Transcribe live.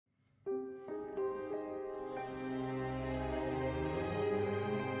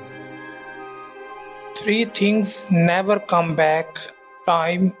Three things never come back: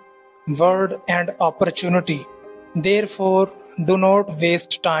 time, word, and opportunity. Therefore, do not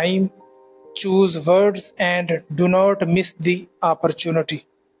waste time, choose words, and do not miss the opportunity.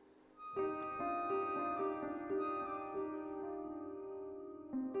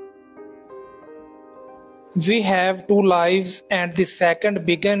 We have two lives, and the second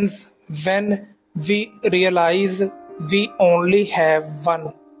begins when we realize we only have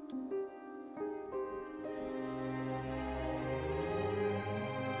one.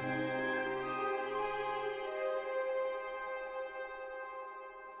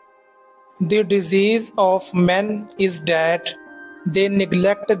 The disease of men is that they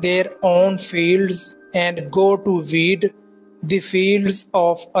neglect their own fields and go to weed the fields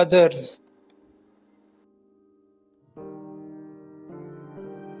of others.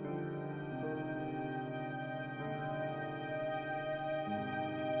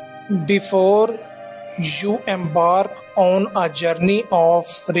 Before you embark on a journey of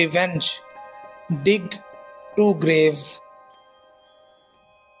revenge, dig two graves.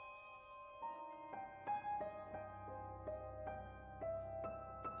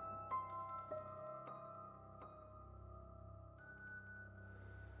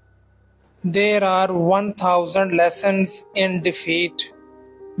 There are 1,000 lessons in defeat,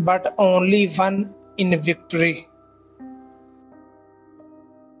 but only one in victory.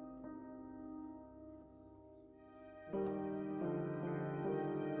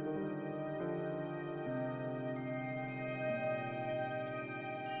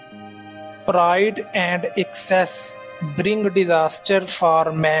 Pride and excess bring disaster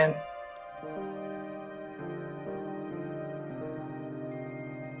for man.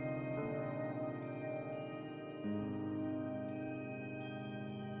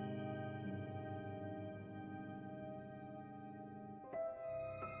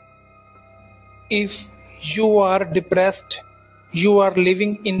 If you are depressed, you are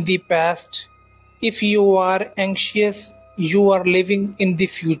living in the past. If you are anxious, you are living in the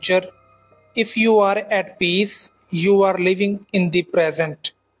future. If you are at peace, you are living in the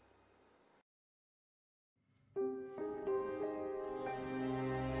present.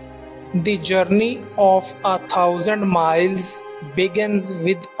 The journey of 1,000 miles begins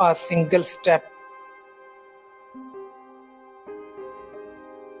with a single step.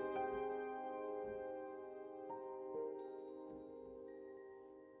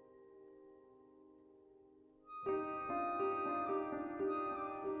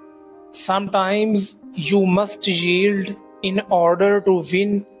 Sometimes you must yield in order to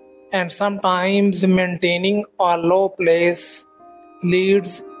win, and sometimes maintaining a low place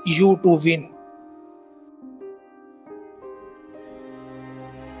leads you to win.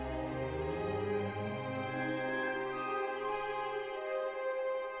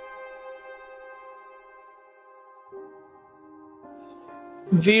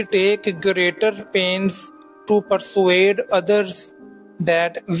 We take greater pains to persuade others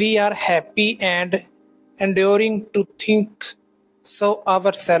that we are happy and enduring to think so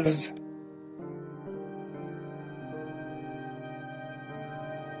ourselves.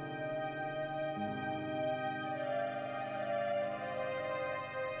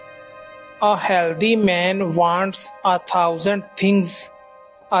 A healthy man wants 1,000 things,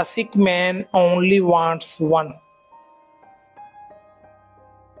 a sick man only wants one.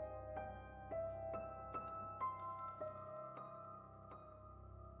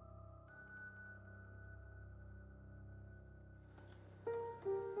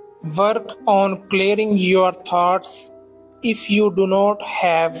 Work on clearing your thoughts. If you do not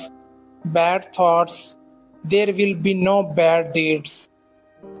have bad thoughts, there will be no bad deeds.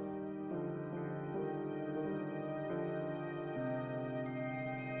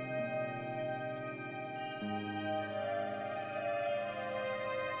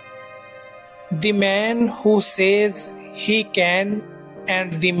 The man who says he can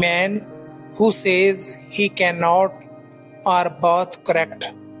and the man who says he cannot are both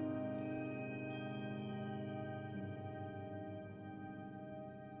correct.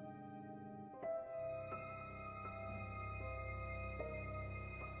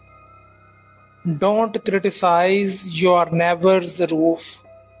 Don't criticize your neighbor's roof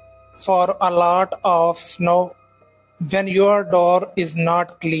for a lot of snow when your door is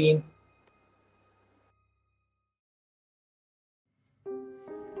not clean.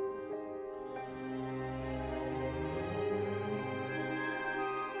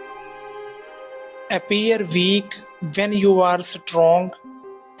 Appear weak when you are strong,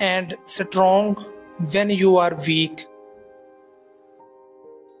 and strong when you are weak.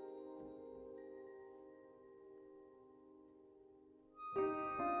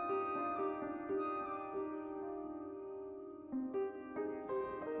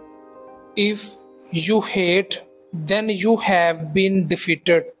 If you hate, then you have been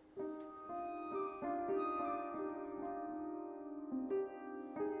defeated.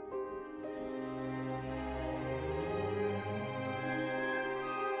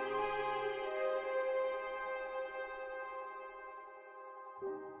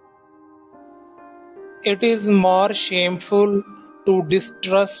 It is more shameful to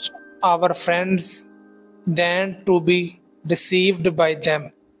distrust our friends than to be deceived by them.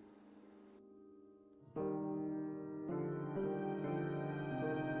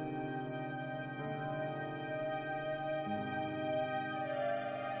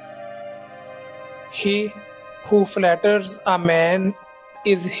 He who flatters a man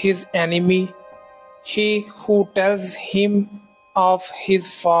is his enemy. He who tells him of his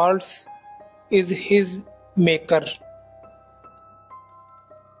faults is his maker.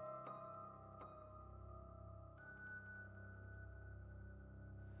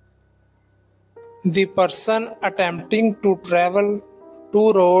 The person attempting to travel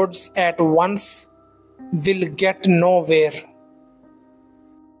two roads at once will get nowhere.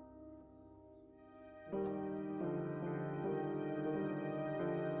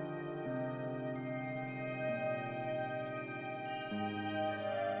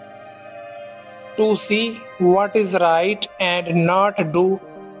 To see what is right and not do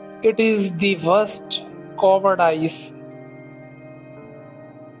it is the worst cowardice.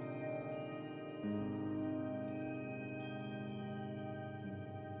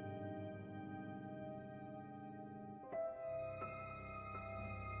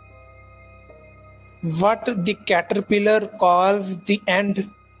 What the caterpillar calls the end,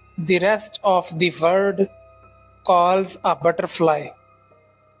 the rest of the world calls a butterfly.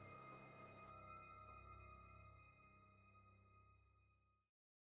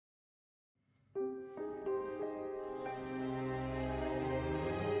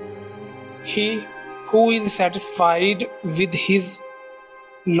 He who is satisfied with his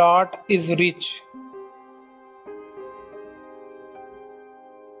lot is rich.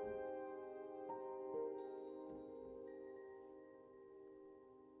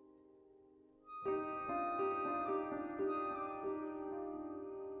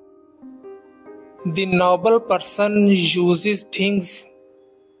 The noble person uses things,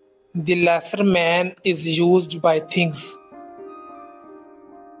 the lesser man is used by things.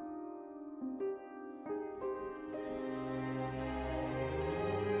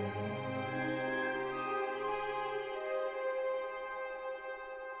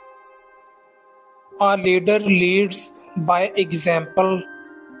 A leader leads by example,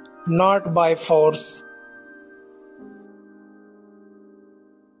 not by force.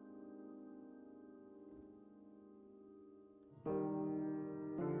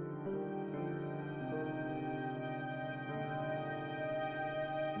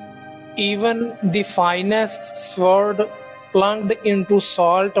 Even the finest sword plunged into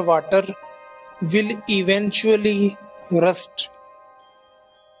salt water will eventually rust.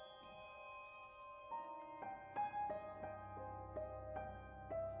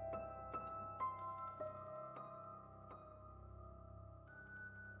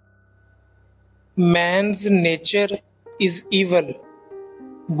 Man's nature is evil.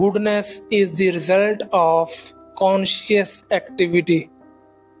 Goodness is the result of conscious activity.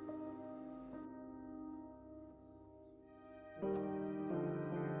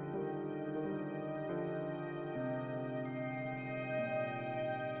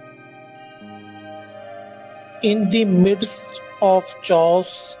 In the midst of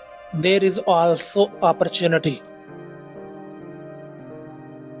chaos, there is also opportunity.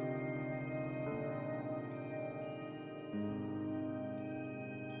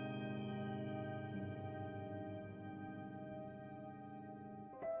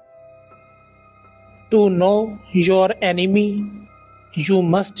 To know your enemy, you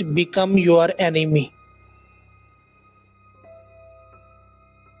must become your enemy.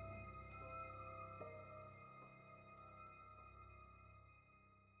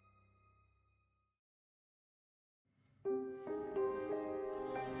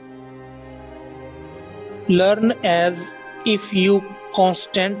 Learn as if you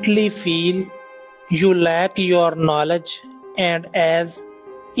constantly feel you lack your knowledge, and as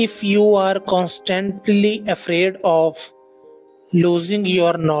if you are constantly afraid of losing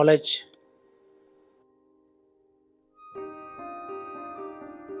your knowledge.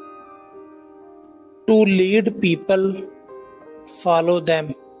 To lead people, follow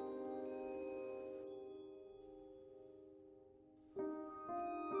them.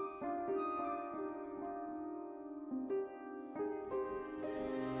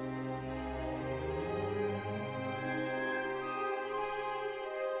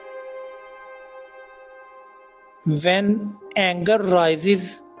 When anger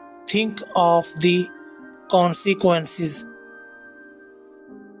rises, think of the consequences.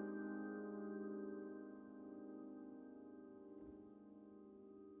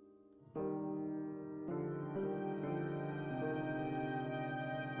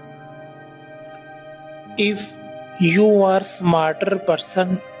 If you are smarter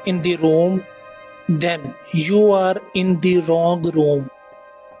person in the room, then you are in the wrong room.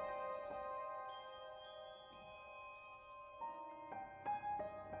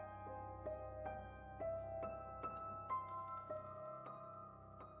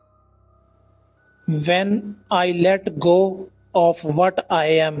 When I let go of what I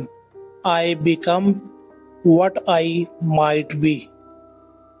am, I become what I might be.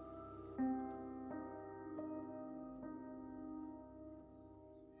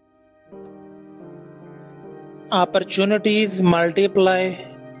 Opportunities multiply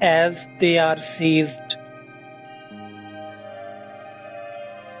as they are seized.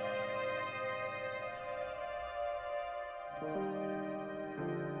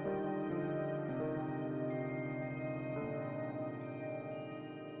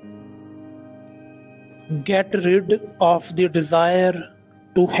 Get rid of the desire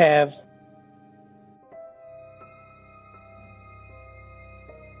to have.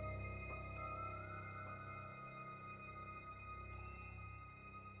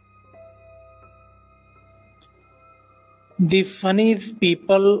 The funniest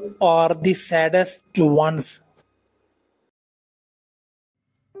people are the saddest ones.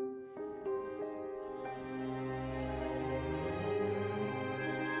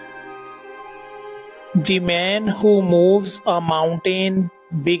 The man who moves a mountain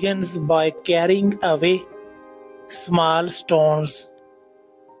begins by carrying away small stones.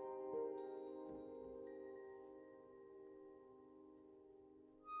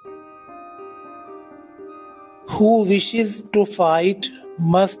 Who wishes to fight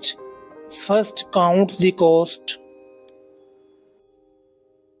must first count the cost.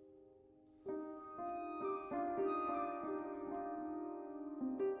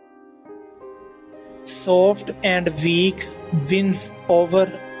 Soft and weak wins over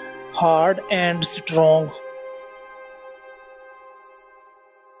hard and strong.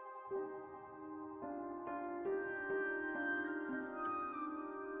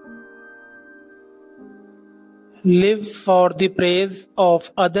 Live for the praise of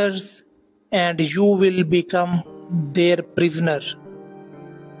others and you will become their prisoner.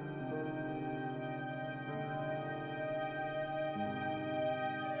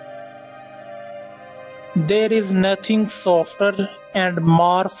 There is nothing softer and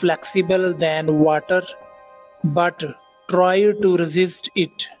more flexible than water, but try to resist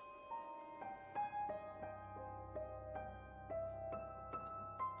it.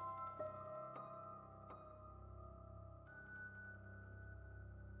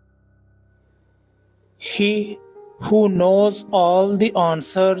 He who knows all the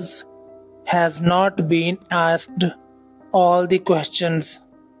answers has not been asked all the questions.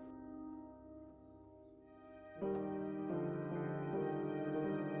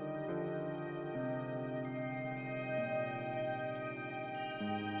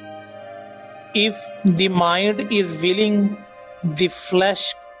 If the mind is willing, the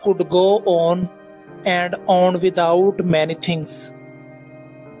flesh could go on and on without many things.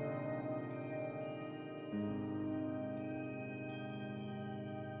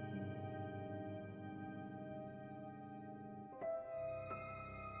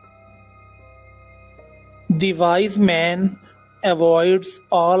 The wise man avoids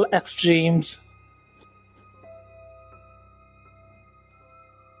all extremes.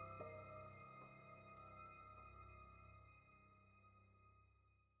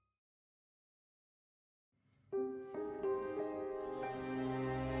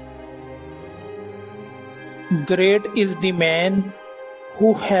 Great is the man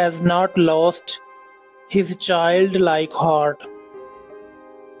who has not lost his childlike heart.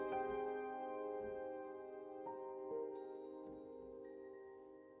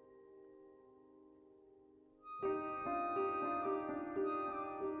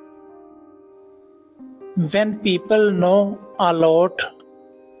 When people know a lot,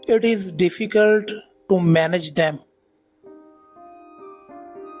 it is difficult to manage them.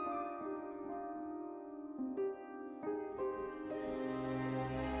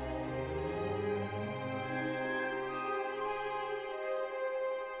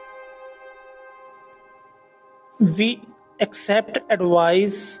 We accept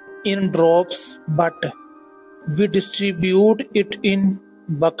advice in drops, but we distribute it in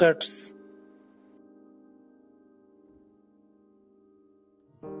buckets.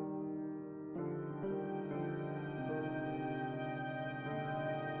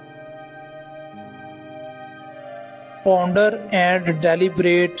 Ponder and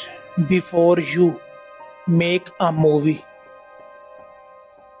deliberate before you make a movie.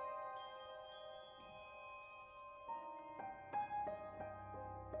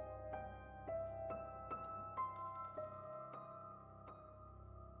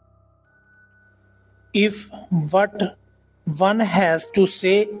 If what one has to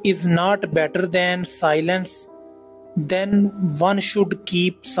say is not better than silence, then one should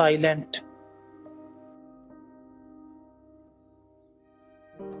keep silent.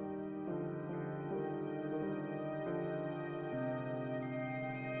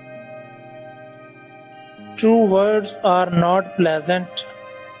 True words are not pleasant.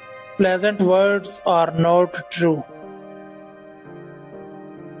 Pleasant words are not true.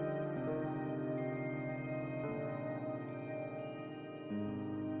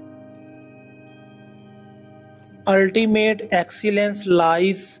 Ultimate excellence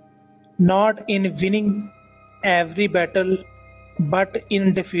lies not in winning every battle, but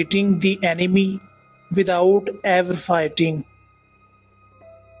in defeating the enemy without ever fighting.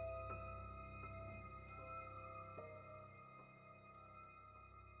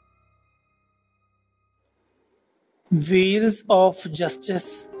 Wheels of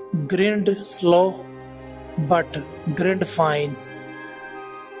justice grind slow, but grind fine.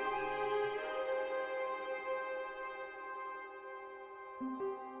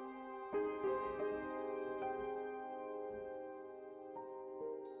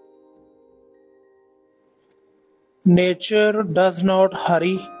 Nature does not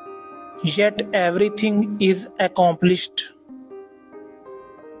hurry, yet everything is accomplished.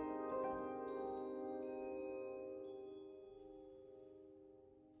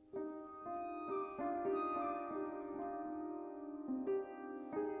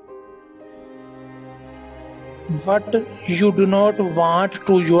 What you do not want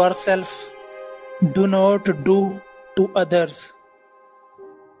to yourself, do not do to others.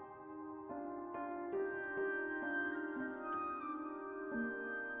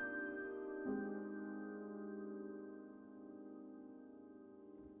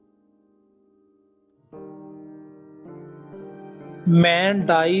 Man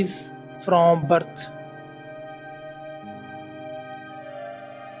dies from birth.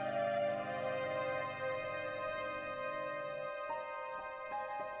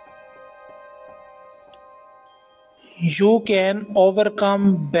 You can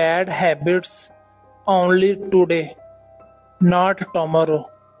overcome bad habits only today, not tomorrow.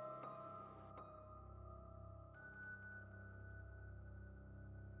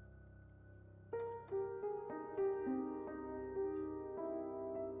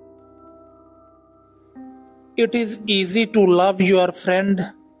 It is easy to love your friend,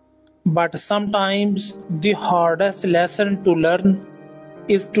 but sometimes the hardest lesson to learn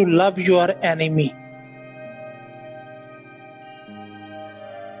is to love your enemy.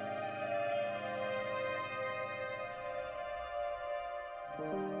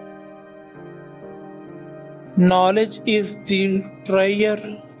 Knowledge is the treasure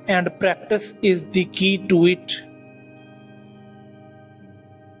and practice is the key to it.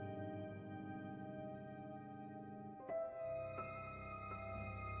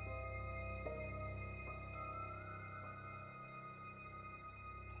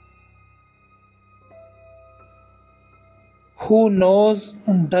 Who knows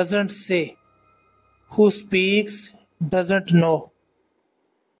doesn't say, who speaks doesn't know.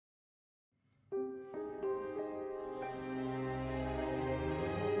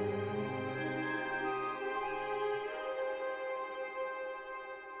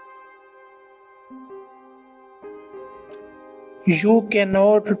 You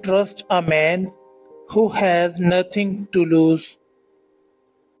cannot trust a man who has nothing to lose.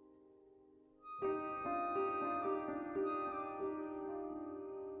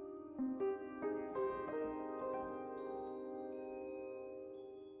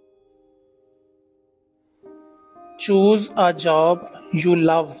 Choose a job you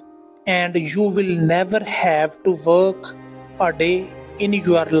love, and you will never have to work a day in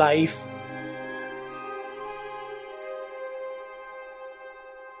your life.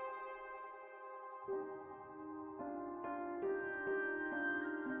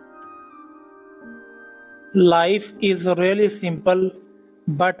 Life is really simple,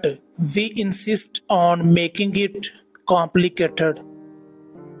 but we insist on making it complicated.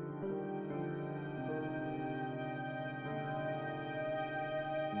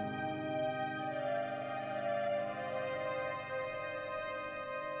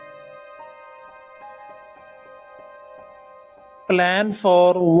 Plan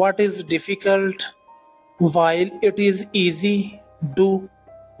for what is difficult while it is easy. Do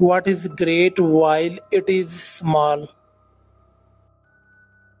what is great while it is small.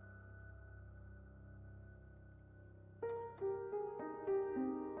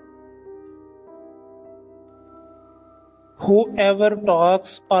 Whoever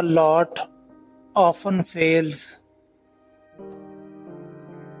talks a lot often fails.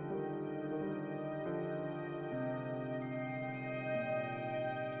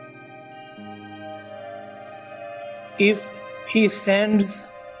 If he sends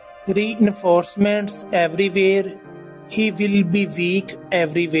reinforcements everywhere, he will be weak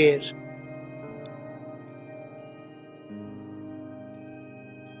everywhere.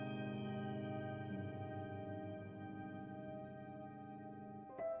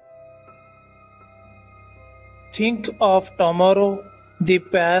 Think of tomorrow, the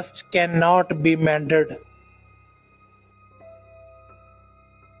past cannot be mended.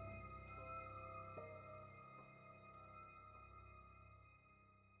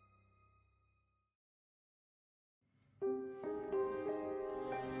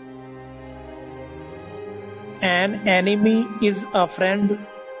 An enemy is a friend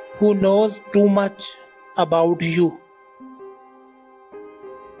who knows too much about you.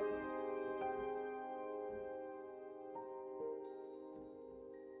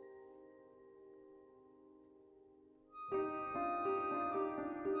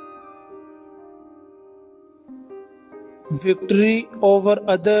 Victory over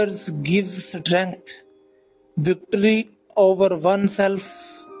others gives strength. Victory over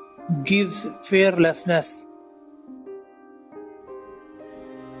oneself gives fearlessness.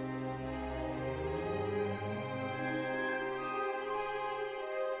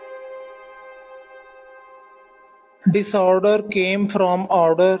 Disorder came from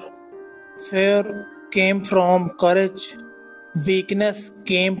order, fear came from courage, weakness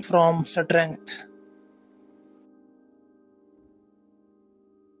came from strength.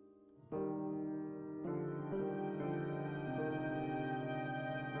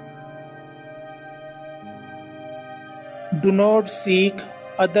 Do not seek,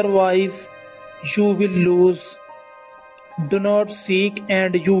 otherwise, you will lose. Do not seek,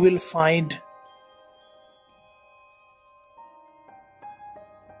 and you will find.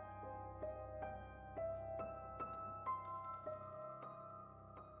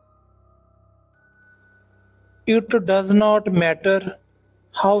 It does not matter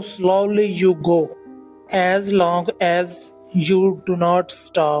how slowly you go, as long as you do not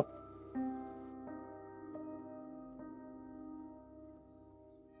stop.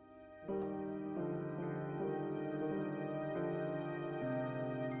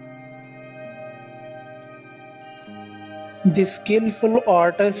 The skillful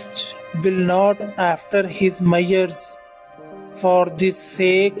artist will not after his measures for the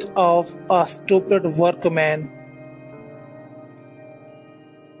sake of a stupid workman.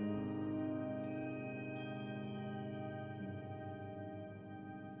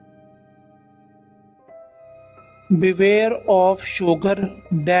 Beware of sugar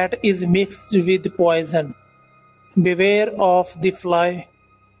that is mixed with poison. Beware of the fly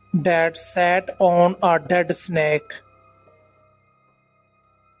that sat on a dead snake.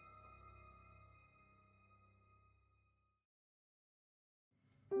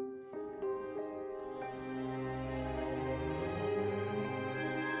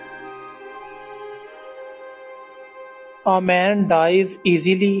 A man dies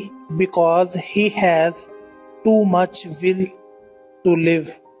easily because he has too much will to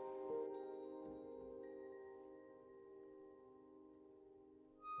live.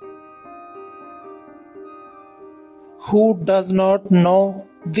 Who does not know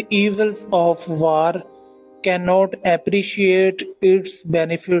the evils of war cannot appreciate its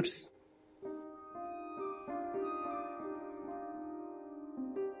benefits.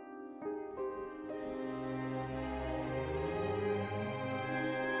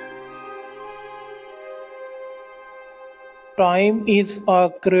 Time is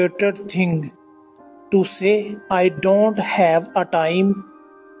a created thing. To say I don't have a time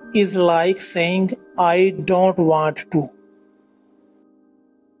is like saying I don't want to.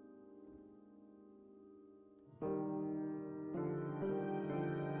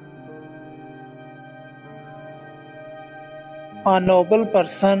 A noble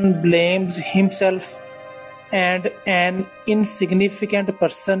person blames himself, and an insignificant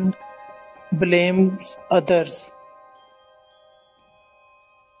person blames others.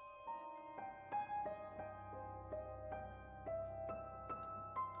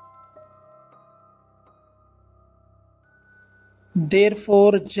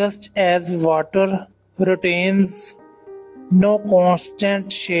 Therefore, just as water retains no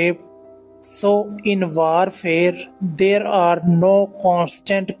constant shape, So, in warfare, there are no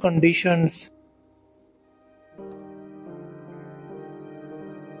constant conditions.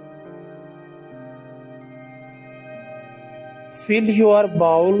 Fill your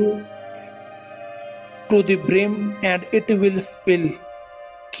bowl to the brim and it will spill.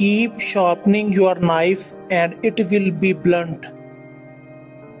 Keep sharpening your knife and it will be blunt.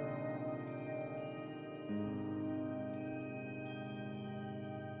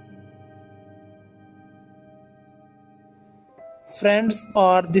 Friends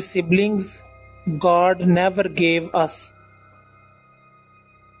are the siblings God never gave us.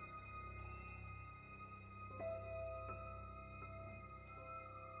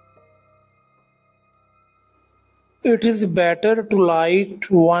 It is better to light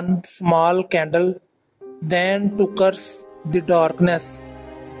one small candle than to curse the darkness.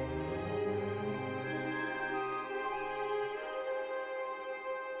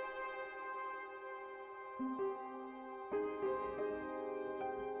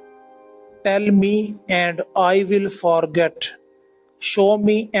 Tell me and I will forget. Show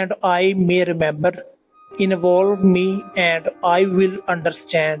me and I may remember. Involve me and I will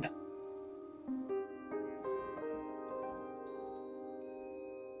understand.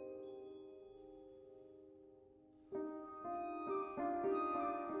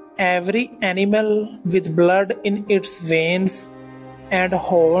 Every animal with blood in its veins and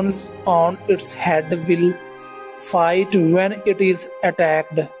horns on its head will fight when it is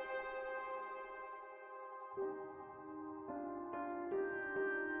attacked.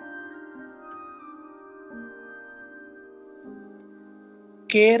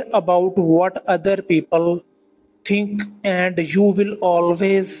 Care about what other people think, and you will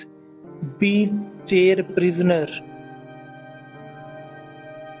always be their prisoner.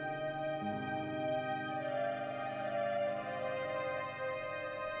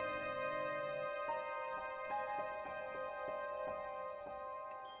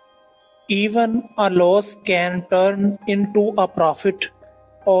 Even a loss can turn into a profit,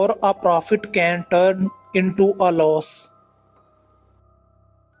 or a profit can turn into a loss.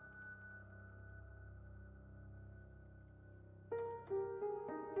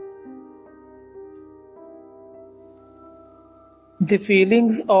 The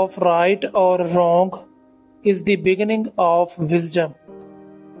feelings of right or wrong is the beginning of wisdom.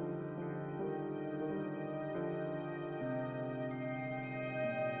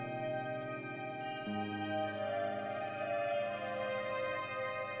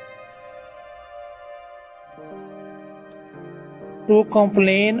 To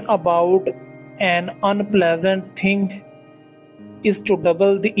complain about an unpleasant thing is to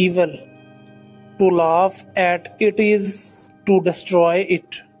double the evil. To laugh at it is to destroy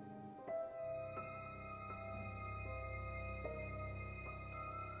it.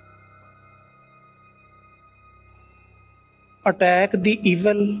 Attack the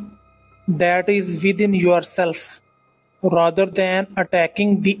evil that is within yourself rather than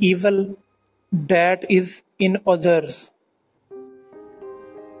attacking the evil that is in others.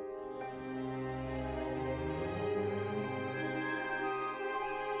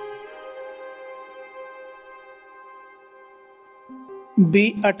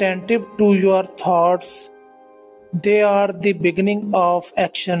 Be attentive to your thoughts, they are the beginning of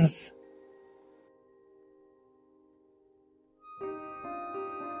actions.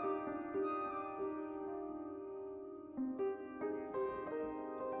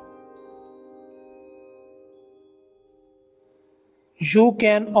 You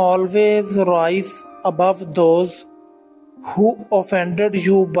can always rise above those who offended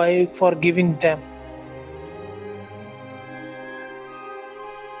you by forgiving them.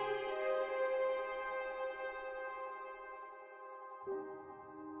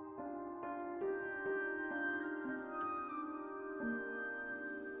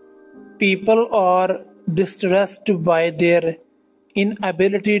 People are distressed by their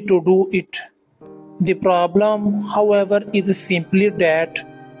inability to do it. The problem, however, is simply that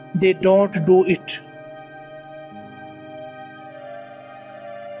they don't do it.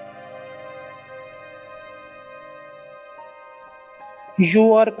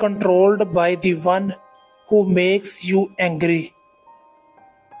 You are controlled by the one who makes you angry.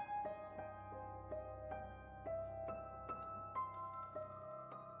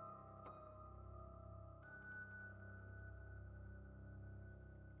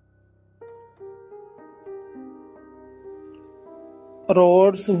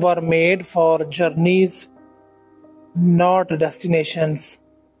 Roads were made for journeys, not destinations.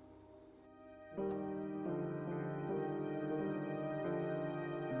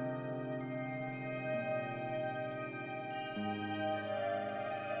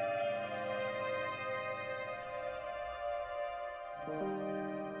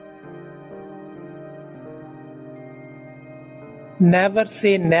 Never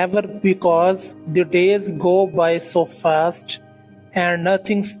say never because the days go by so fast and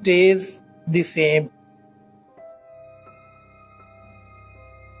nothing stays the same.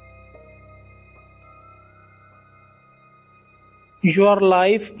 Your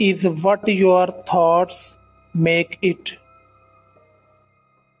life is what your thoughts make it.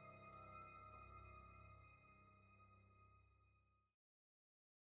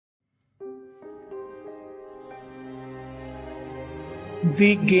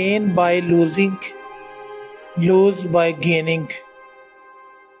 We gain by losing, lose by gaining.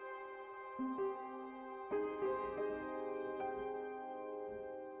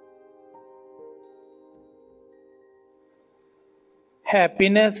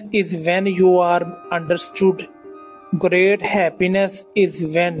 Happiness is when you are understood. Great happiness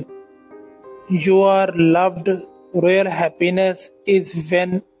is when you are loved. Real happiness is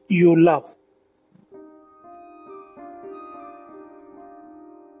when you love.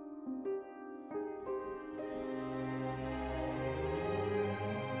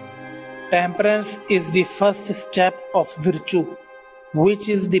 Temperance is the first step of virtue, which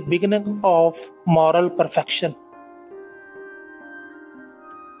is the beginning of moral perfection.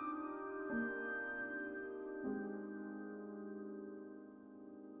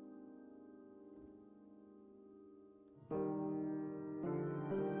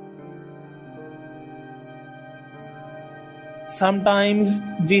 Sometimes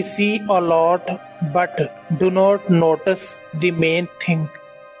we see a lot but do not notice the main thing.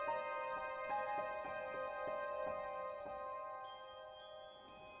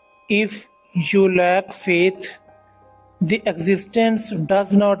 If you lack faith, the existence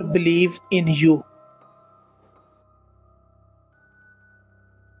does not believe in you.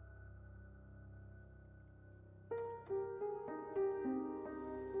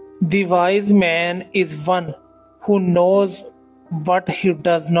 The wise man is one who knows what he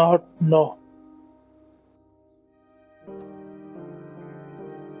does not know.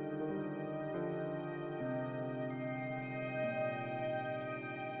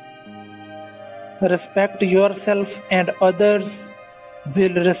 Respect yourself and others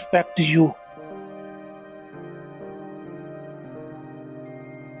will respect you.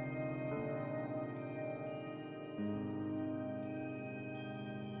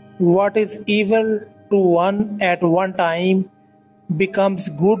 What is evil to one at one time becomes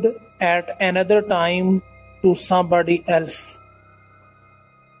good at another time to somebody else.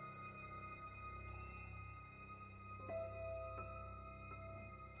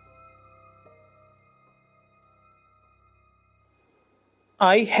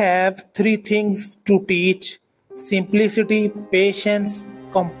 I have three things to teach: simplicity, patience,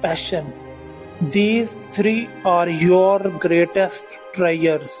 compassion. These three are your greatest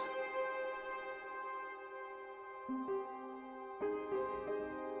treasures.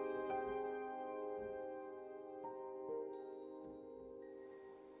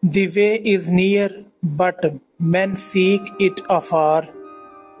 The way is near, but men seek it afar.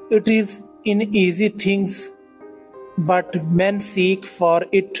 It is in easy things, but men seek for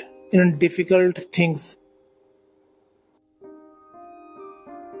it in difficult things.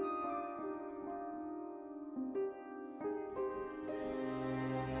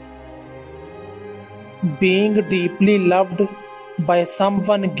 Being deeply loved by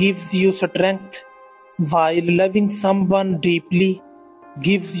someone gives you strength, while loving someone deeply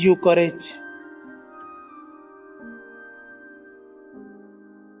gives you courage.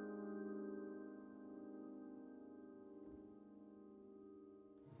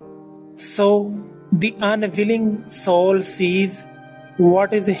 So, the unwilling soul sees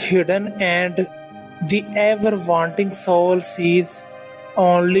what is hidden, and the ever wanting soul sees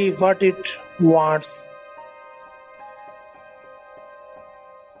only what it wants.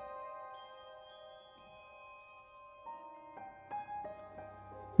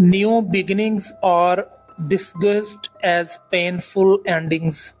 New beginnings are discussed as painful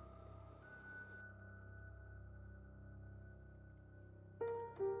endings.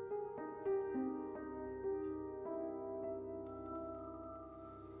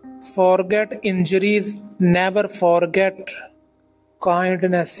 Forget injuries, never forget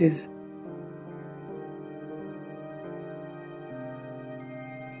kindnesses.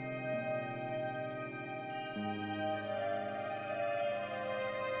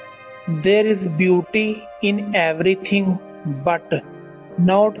 There is beauty in everything, but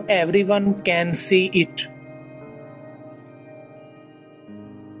not everyone can see it.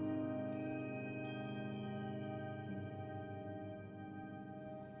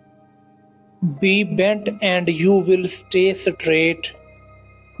 Be bent and you will stay straight.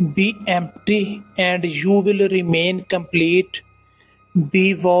 Be empty and you will remain complete.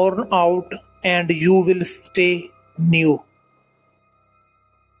 Be worn out and you will stay new.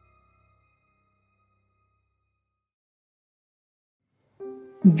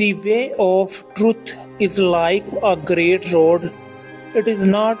 The way of truth is like a great road. It is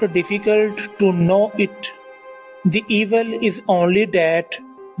not difficult to know it. The evil is only that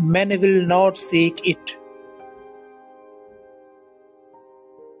men will not seek it.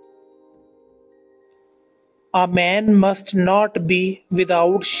 A man must not be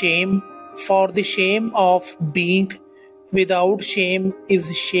without shame, for the shame of being without shame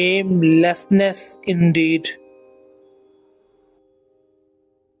is shamelessness indeed.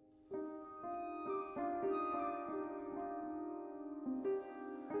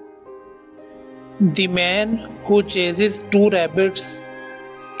 The man who chases two rabbits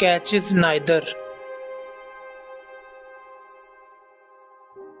catches neither.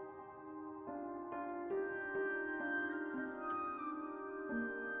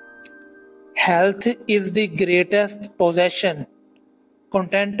 Health is the greatest possession.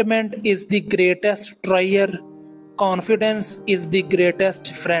 Contentment is the greatest treasure. Confidence is the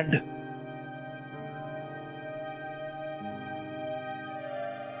greatest friend.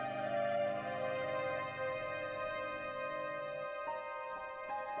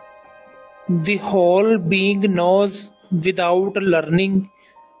 The whole being knows without learning,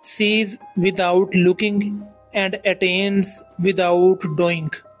 sees without looking, and attains without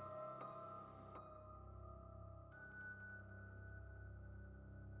doing.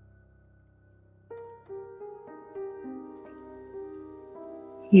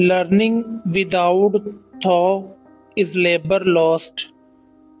 Learning without thought is labor lost.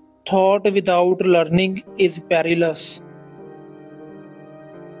 Thought without learning is perilous.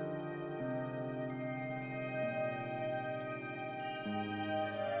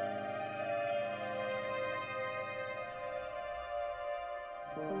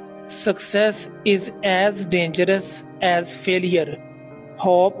 Success is as dangerous as failure.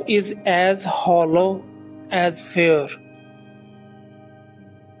 Hope is as hollow as fear.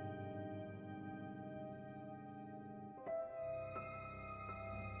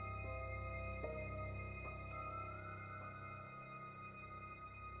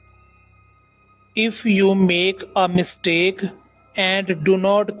 If you make a mistake and do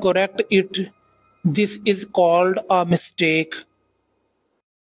not correct it, this is called a mistake.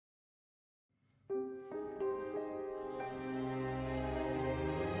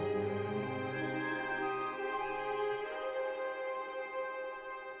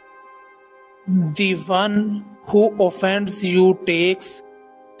 The one who offends you takes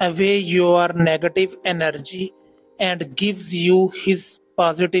away your negative energy and gives you his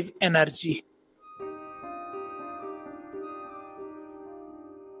positive energy.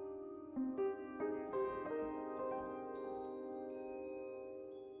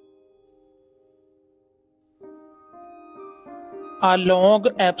 A long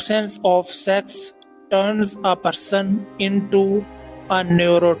absence of sex turns a person into a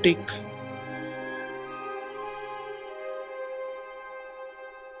neurotic.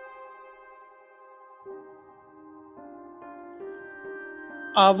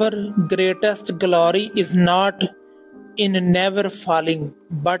 Our greatest glory is not in never falling,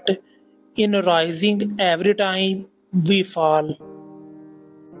 but in rising every time we fall.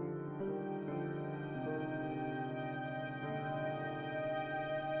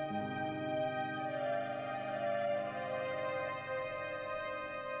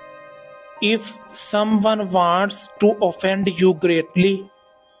 If someone wants to offend you greatly,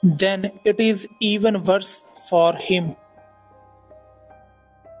 then it is even worse for him.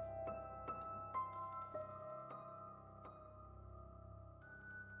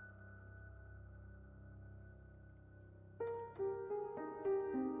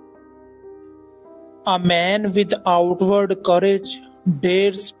 A man with outward courage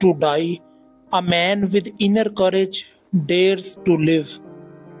dares to die. A man with inner courage dares to live.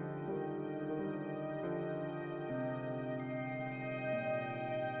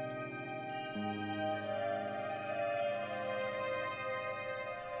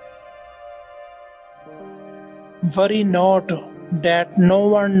 Worry not that no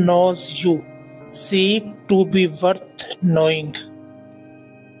one knows you. Seek to be worth knowing.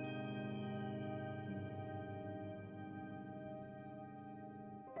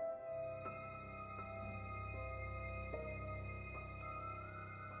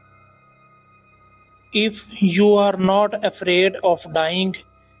 If you are not afraid of dying,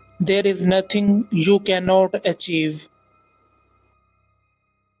 there is nothing you cannot achieve.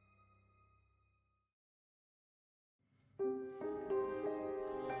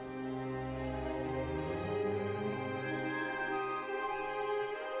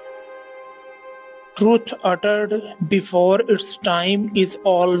 Truth uttered before its time is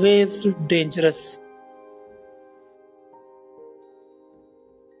always dangerous.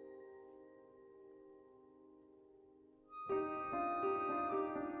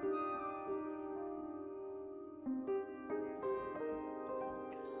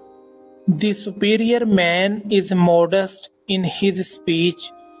 The superior man is modest in his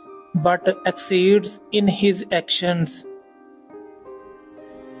speech but exceeds in his actions.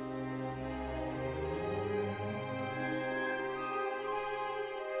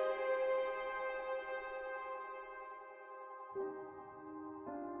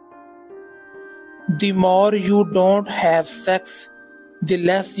 The more you don't have sex, the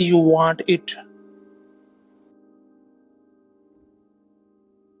less you want it.